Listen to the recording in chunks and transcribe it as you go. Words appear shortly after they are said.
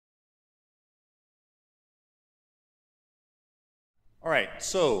All right,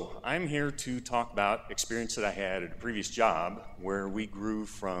 so I'm here to talk about experience that I had at a previous job where we grew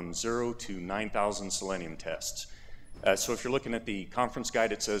from 0 to 9,000 Selenium tests. So if you're looking at the conference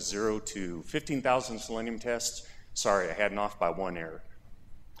guide, it says 0 to 15,000 Selenium tests. Sorry, I had an off by one error.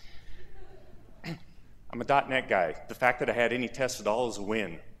 I'm a .NET guy. The fact that I had any tests at all is a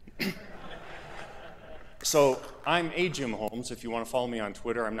win. So I'm a Jim Holmes. If you want to follow me on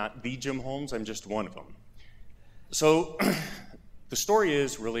Twitter, I'm not the Jim Holmes, I'm just one of them. So the story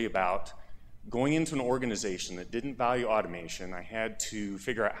is really about going into an organization that didn't value automation. I had to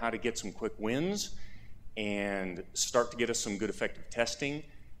figure out how to get some quick wins and start to get us some good effective testing,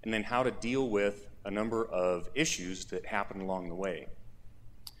 and then how to deal with a number of issues that happened along the way.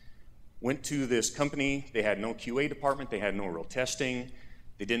 Went to this company, they had no QA department, they had no real testing,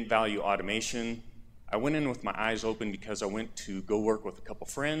 they didn't value automation. I went in with my eyes open because I went to go work with a couple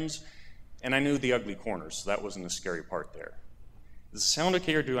friends, and I knew the ugly corners, so that wasn't the scary part there. Does it sound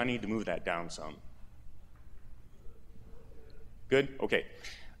okay, or do I need to move that down some? Good? Okay.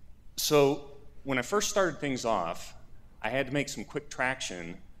 So when I first started things off, I had to make some quick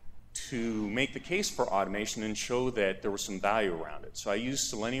traction to make the case for automation and show that there was some value around it. So I used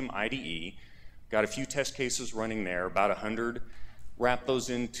Selenium IDE, got a few test cases running there, about 100, wrapped those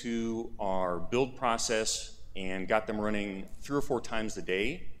into our build process and got them running 3 or 4 times a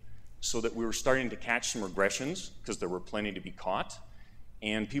day, so that we were starting to catch some regressions, because there were plenty to be caught,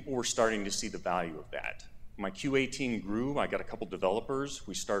 and people were starting to see the value of that. My QA team grew. I got a couple developers.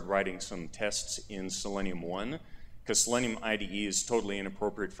 We started writing some tests in Seleniumâ, because Selenium IDE is totally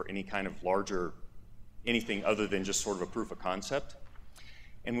inappropriate for any kind of larger, anything other than just sort of a proof of concept.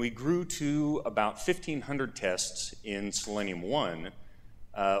 And we grew to about 1,500 tests in Seleniumâ,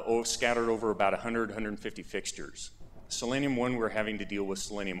 scattered over about 100, 150 fixtures. Seleniumâ, we're having to deal with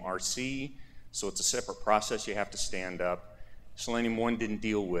Selenium RC, so it's a separate process you have to stand up. Seleniumâ didn't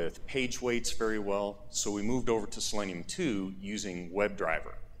deal with page weights very well, so we moved over to Selenium 2 using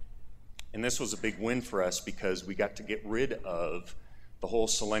WebDriver. And this was a big win for us because we got to get rid of the whole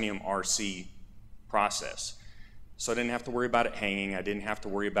Selenium RC process. So I didn't have to worry about it hanging, I didn't have to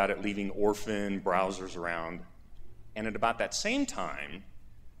worry about it leaving orphan browsers around. And at about that same time,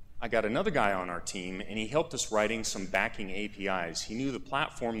 I got another guy on our team, and he helped us writing some backing APIs. He knew the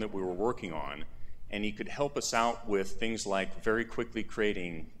platform that we were working on, and he could help us out with things like very quickly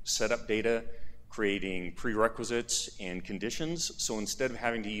creating setup data, creating prerequisites and conditions. So instead of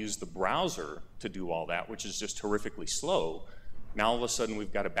having to use the browser to do all that, which is just horrifically slow, now all of a sudden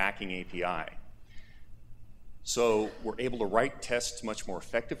we've got a backing API. So we're able to write tests much more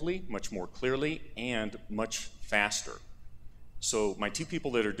effectively, much more clearly, and much faster. So my 2 people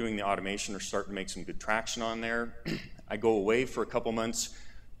that are doing the automation are starting to make some good traction on there. I go away for a couple months,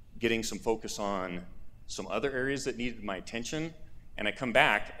 getting some focus on some other areas that needed my attention, and I come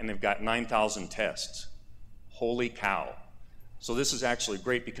back and they've got 9,000 tests. Holy cow. So this is actually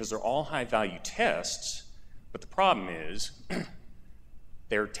great because they're all high-value tests, but the problem is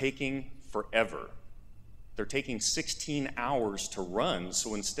they're taking forever. They're taking 16 hours to run,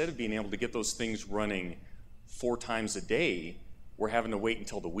 so instead of being able to get those things running 4 times a day, we're having to wait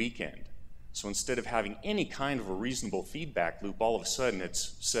until the weekend. So instead of having any kind of a reasonable feedback loop, all of a sudden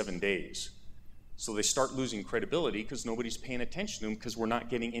it's 7 days. So they start losing credibility because nobody's paying attention to them because we're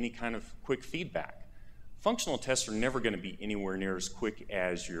not getting any kind of quick feedback. Functional tests are never going to be anywhere near as quick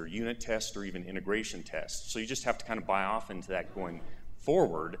as your unit test or even integration tests. So you just have to kind of buy off into that going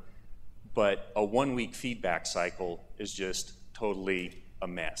forward. But a 1-week feedback cycle is just totally a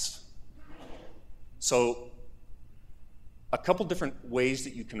mess. So a couple different ways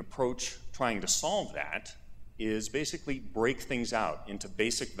that you can approach trying to solve that is basically break things out into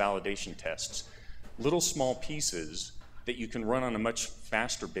basic validation tests, little small pieces that you can run on a much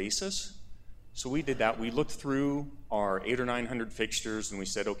faster basis. So we did that. We looked through our 800 or 900 fixtures and we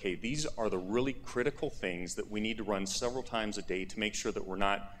said, okay, these are the really critical things that we need to run several times a day to make sure that we're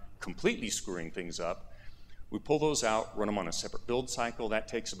not completely screwing things up. We pull those out, run them on a separate build cycle. That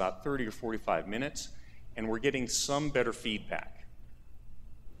takes about 30 or 45 minutes. And we're getting some better feedback.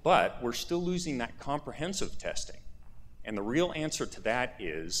 But we're still losing that comprehensive testing. And the real answer to that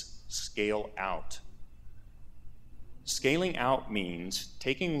is scale out. Scaling out means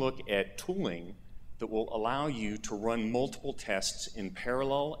taking a look at tooling that will allow you to run multiple tests in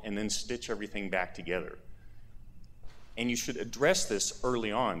parallel and then stitch everything back together. And you should address this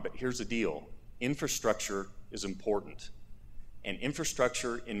early on, but here's the deal. Infrastructure is important. And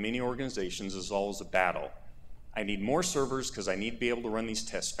infrastructure in many organizations is always a battle. I need more servers because I need to be able to run these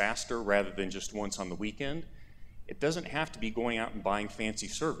tests faster rather than just once on the weekend. It doesn't have to be going out and buying fancy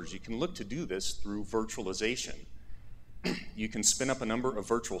servers. You can look to do this through virtualization. you can spin up a number of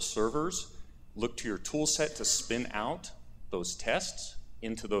virtual servers, look to your tool set to spin out those tests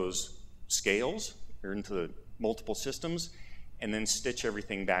into those scales or into the multiple systems, and then stitch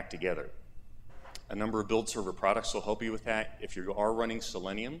everything back together. A number of build server products will help you with that. If you are running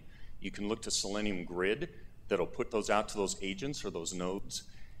Selenium, you can look to Selenium Grid that'll put those out to those agents or those nodes.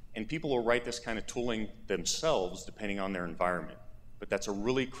 And people will write this kind of tooling themselves depending on their environment. But that's a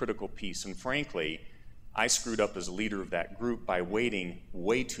really critical piece. And frankly, I screwed up as a leader of that group by waiting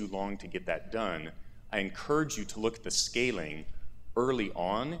way too long to get that done. I encourage you to look at the scaling early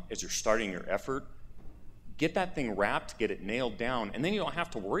on as you're starting your effort. Get that thing wrapped, get it nailed down, and then you don't have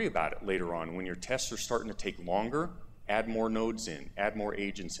to worry about it later on when your tests are starting to take longer. Add more nodes in, add more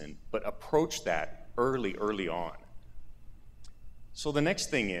agents in, but approach that early on. So the next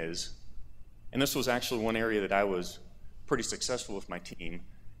thing is, and this was actually one area that I was pretty successful with my team,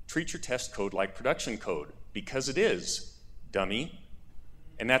 treat your test code like production code, because it is, dummy.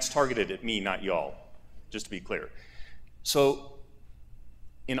 And that's targeted at me, not y'all, just to be clear. So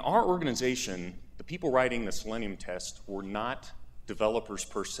in our organization, the people writing the Selenium test were not developers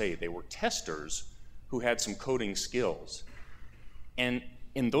per se. They were testers who had some coding skills. And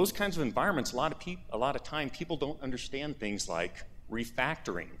in those kinds of environments, a lot of time, people don't understand things like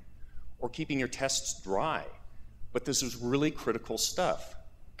refactoring or keeping your tests dry. But this is really critical stuff.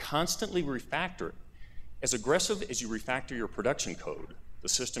 Constantly refactor it. As aggressive as you refactor your production code, the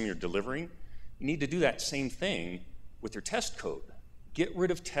system you're delivering, you need to do that same thing with your test code. Get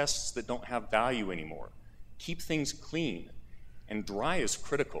rid of tests that don't have value anymore. Keep things clean. And dry is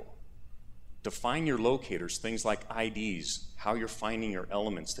critical. Define your locators, things like IDs, how you're finding your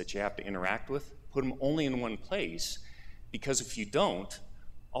elements that you have to interact with. Put them only in one place, because if you don't,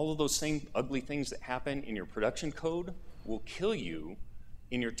 all of those same ugly things that happen in your production code will kill you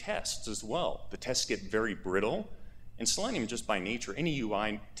in your tests as well. The tests get very brittle, and Selenium just by nature, any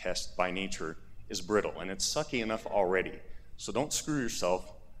UI test by nature is brittle, and it's sucky enough already. So don't screw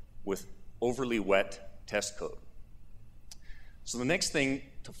yourself with overly wet test code. So the next thing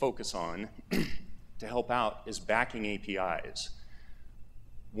to focus on to help out is backing APIs.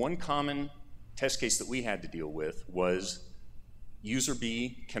 One common test case that we had to deal with was user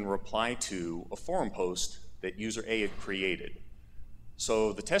B can reply to a forum post that user A had created.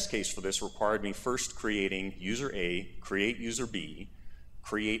 So the test case for this required me first creating user A, create user B,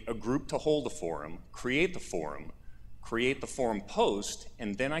 create a group to hold the forum, create the forum post,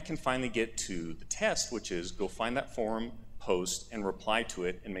 and then I can finally get to the test, which is go find that forum post and reply to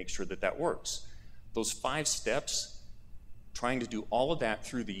it and make sure that that works. Those 5 steps, trying to do all of that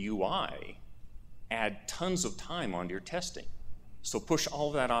through the UI, add tons of time onto your testing. So push all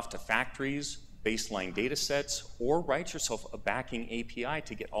of that off to factories, baseline data sets, or write yourself a backing API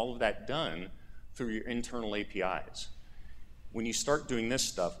to get all of that done through your internal APIs. When you start doing this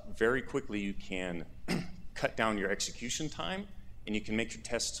stuff, very quickly you can cut down your execution time, and you can make your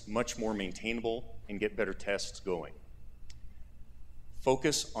tests much more maintainable and get better tests going.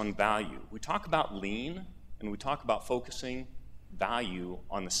 Focus on value. We talk about lean, and we talk about focusing value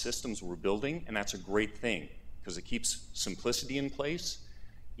on the systems we're building, and that's a great thing because it keeps simplicity in place.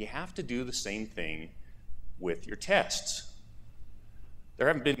 You have to do the same thing with your tests. There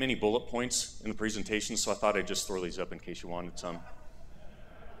haven't been many bullet points in the presentation, so I thought I'd just throw these up in case you wanted some.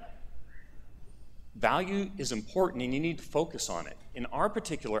 Value is important, and you need to focus on it. In our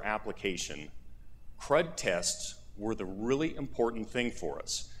particular application, CRUD tests were the really important thing for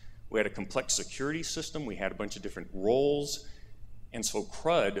us. We had a complex security system, we had a bunch of different roles, and so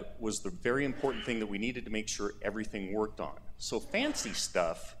CRUD was the very important thing that we needed to make sure everything worked on. So fancy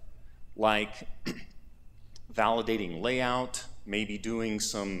stuff like validating layout, maybe doing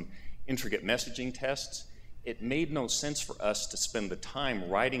some intricate messaging tests, it made no sense for us to spend the time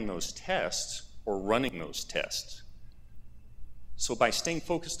writing those tests or running those tests. So by staying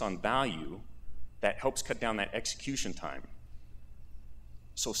focused on value, that helps cut down that execution time.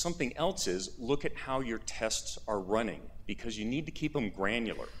 So something else is look at how your tests are running, because you need to keep them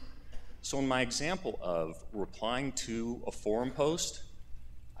granular. So in my example of replying to a forum post,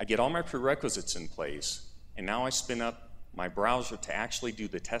 I get all my prerequisites in place, and now I spin up my browser to actually do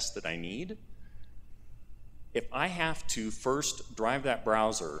the test that I need. If I have to first drive that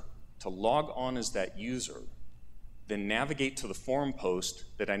browser to log on as that user, then navigate to the forum post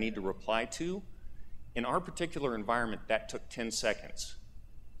that I need to reply to, in our particular environment, that took 10 seconds.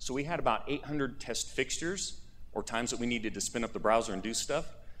 So we had about 800 test fixtures, or times that we needed to spin up the browser and do stuff.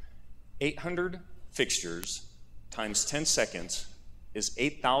 800 fixtures times 10 seconds is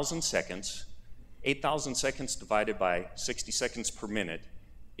 8,000 seconds. 8,000 seconds divided by 60 seconds per minute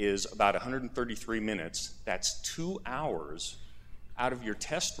is about 133 minutes. That's 2 hours out of your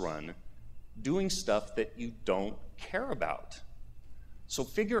test run doing stuff that you don't care about. So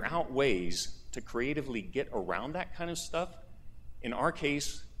figure out ways to creatively get around that kind of stuff. In our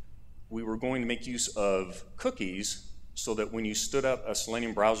case, we were going to make use of cookies so that when you stood up a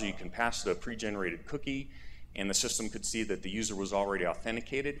Selenium browser, you can pass it a pre-generated cookie, and the system could see that the user was already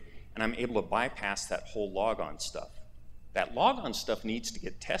authenticated, and I'm able to bypass that whole logon stuff. That logon stuff needs to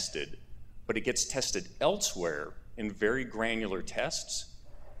get tested, but it gets tested elsewhere in very granular tests.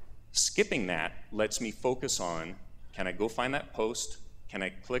 Skipping that lets me focus on, can I go find that post? Can I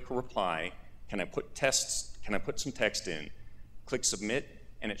click reply? Can I put some text in? Click submit,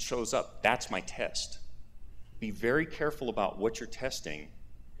 and it shows up. That's my test. Be very careful about what you're testing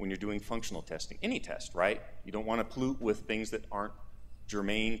when you're doing functional testing. Any test, right? You don't want to pollute with things that aren't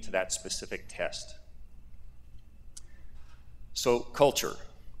germane to that specific test. So culture.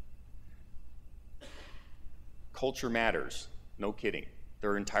 Culture matters, no kidding.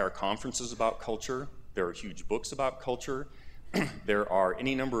 There are entire conferences about culture. There are huge books about culture. There are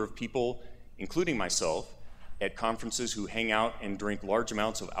any number of people, including myself, at conferences who hang out and drink large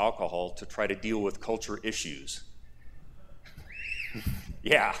amounts of alcohol to try to deal with culture issues.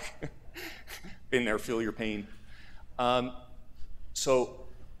 Yeah, been there, feel your pain. So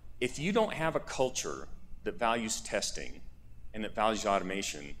if you don't have a culture that values testing and that values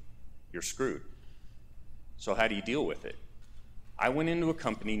automation, you're screwed. So how do you deal with it? I went into a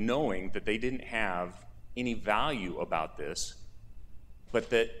company knowing that they didn't have any value about this, but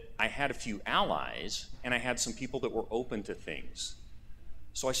that I had a few allies and I had some people that were open to things.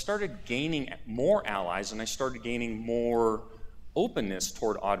 So I started gaining more allies and I started gaining more openness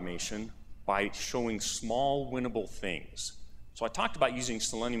toward automation by showing small winnable things. So I talked about using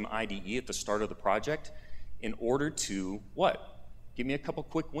Selenium IDE at the start of the project in order to, what? Give me a couple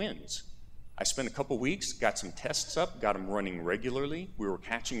quick wins. I spent a couple weeks, got some tests up, got them running regularly. We were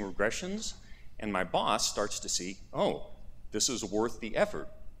catching regressions, and my boss starts to see, oh, this is worth the effort.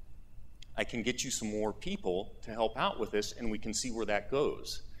 I can get you some more people to help out with this, and we can see where that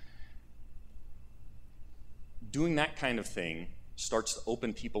goes. Doing that kind of thing starts to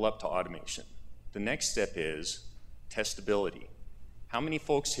open people up to automation. The next step is testability. How many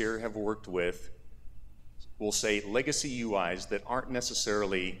folks here have worked with, we'll say, legacy UIs that aren't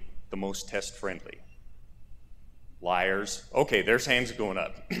necessarily the most test-friendly? Liars. Okay, there's hands going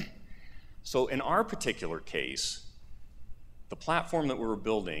up. So in our particular case, the platform that we were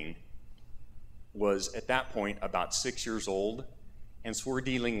building was at that point about 6 years old, and so we're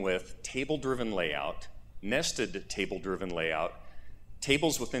dealing with table-driven layout, nested table-driven layout,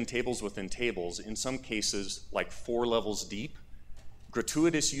 tables within tables within tables, in some cases like 4 levels deep,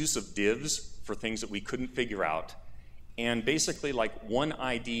 gratuitous use of divs for things that we couldn't figure out, and basically like one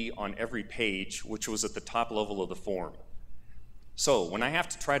ID on every page, which was at the top level of the form. So when I have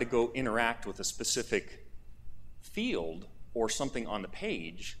to try to go interact with a specific field or something on the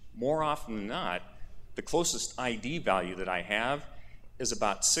page, more often than not, the closest ID value that I have is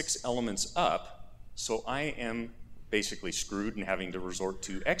about 6 elements up, so I am basically screwed and having to resort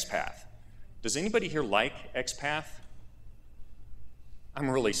to XPath. Does anybody here like XPath? I'm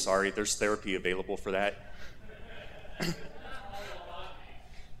really sorry, there's therapy available for that.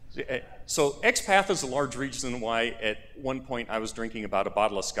 So XPath is a large reason why at one point I was drinking about a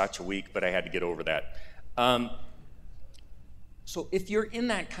bottle of scotch a week, but I had to get over that. So if you're in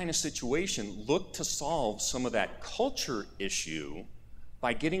that kind of situation, look to solve some of that culture issue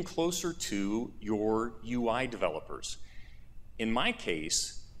by getting closer to your UI developers. In my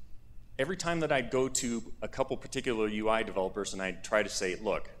case, every time that I'd go to a couple particular UI developers and I'd try to say,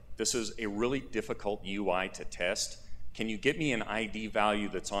 look, this is a really difficult UI to test. Can you get me an ID value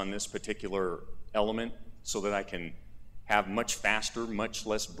that's on this particular element so that I can have much faster, much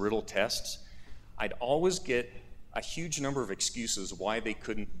less brittle tests? I'd always get a huge number of excuses why they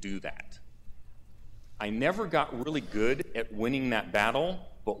couldn't do that. I never got really good at winning that battle,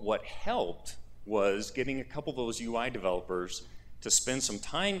 but what helped was getting a couple of those UI developers to spend some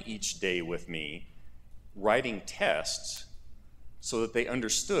time each day with me writing tests so that they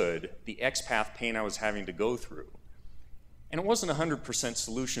understood the XPath pain I was having to go through. And it wasn't a 100%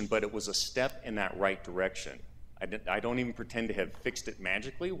 solution, but it was a step in that right direction. I don't even pretend to have fixed it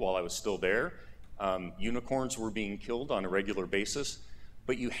magically while I was still there. Unicorns were being killed on a regular basis,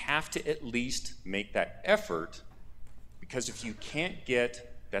 but you have to at least make that effort, because if you can't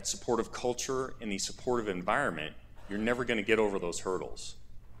get that supportive culture and the supportive environment, you're never going to get over those hurdles.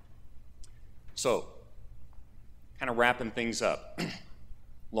 So, kind of wrapping things up.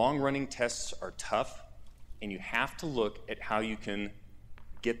 Long-running tests are tough, and you have to look at how you can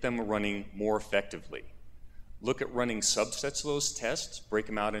get them running more effectively. Look at running subsets of those tests, break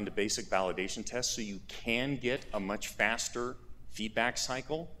them out into basic validation tests so you can get a much faster feedback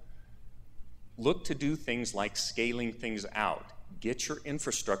cycle. Look to do things like scaling things out. Get your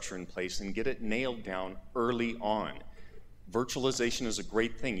infrastructure in place and get it nailed down early on. Virtualization is a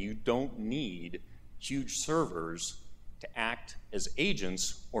great thing. You don't need huge servers to act as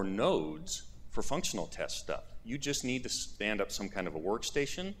agents or nodes for functional test stuff. You just need to stand up some kind of a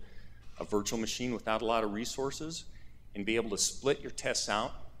workstation, a virtual machine without a lot of resources, and be able to split your tests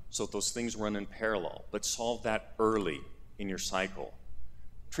out so that those things run in parallel. But solve that early in your cycle.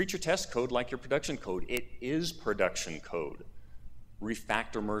 Treat your test code like your production code. It is production code.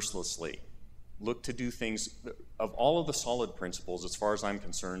 Refactor mercilessly. Look to do things, of all of the solid principles, as far as I'm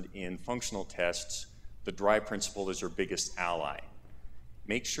concerned, in functional tests, the dry principle is your biggest ally.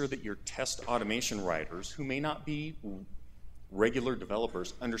 Make sure that your test automation writers, who may not be regular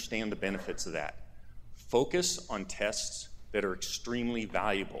developers, understand the benefits of that. Focus on tests that are extremely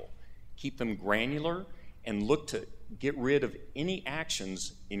valuable. Keep them granular and look to get rid of any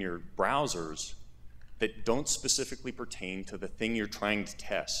actions in your browsers that don't specifically pertain to the thing you're trying to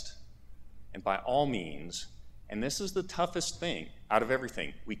test. And by all means, and this is the toughest thing out of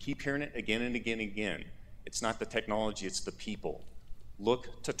everything, we keep hearing it again and again and again. It's not the technology, it's the people.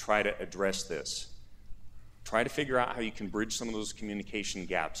 Look to try to address this. Try to figure out how you can bridge some of those communication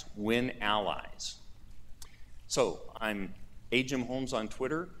gaps. Win allies. So I'm Jim Holmes on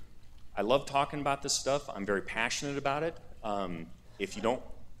Twitter. I love talking about this stuff. I'm very passionate about it. If you don't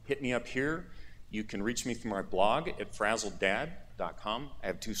hit me up here, you can reach me through my blog at frazzleddad.com. I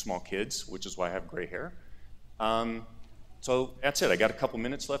have 2 small kids, which is why I have gray hair. So that's it. I got a couple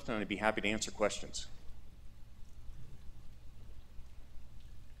minutes left, and I'd be happy to answer questions.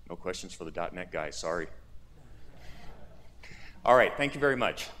 No questions for the .NET guy, sorry. All right, thank you very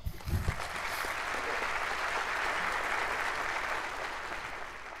much.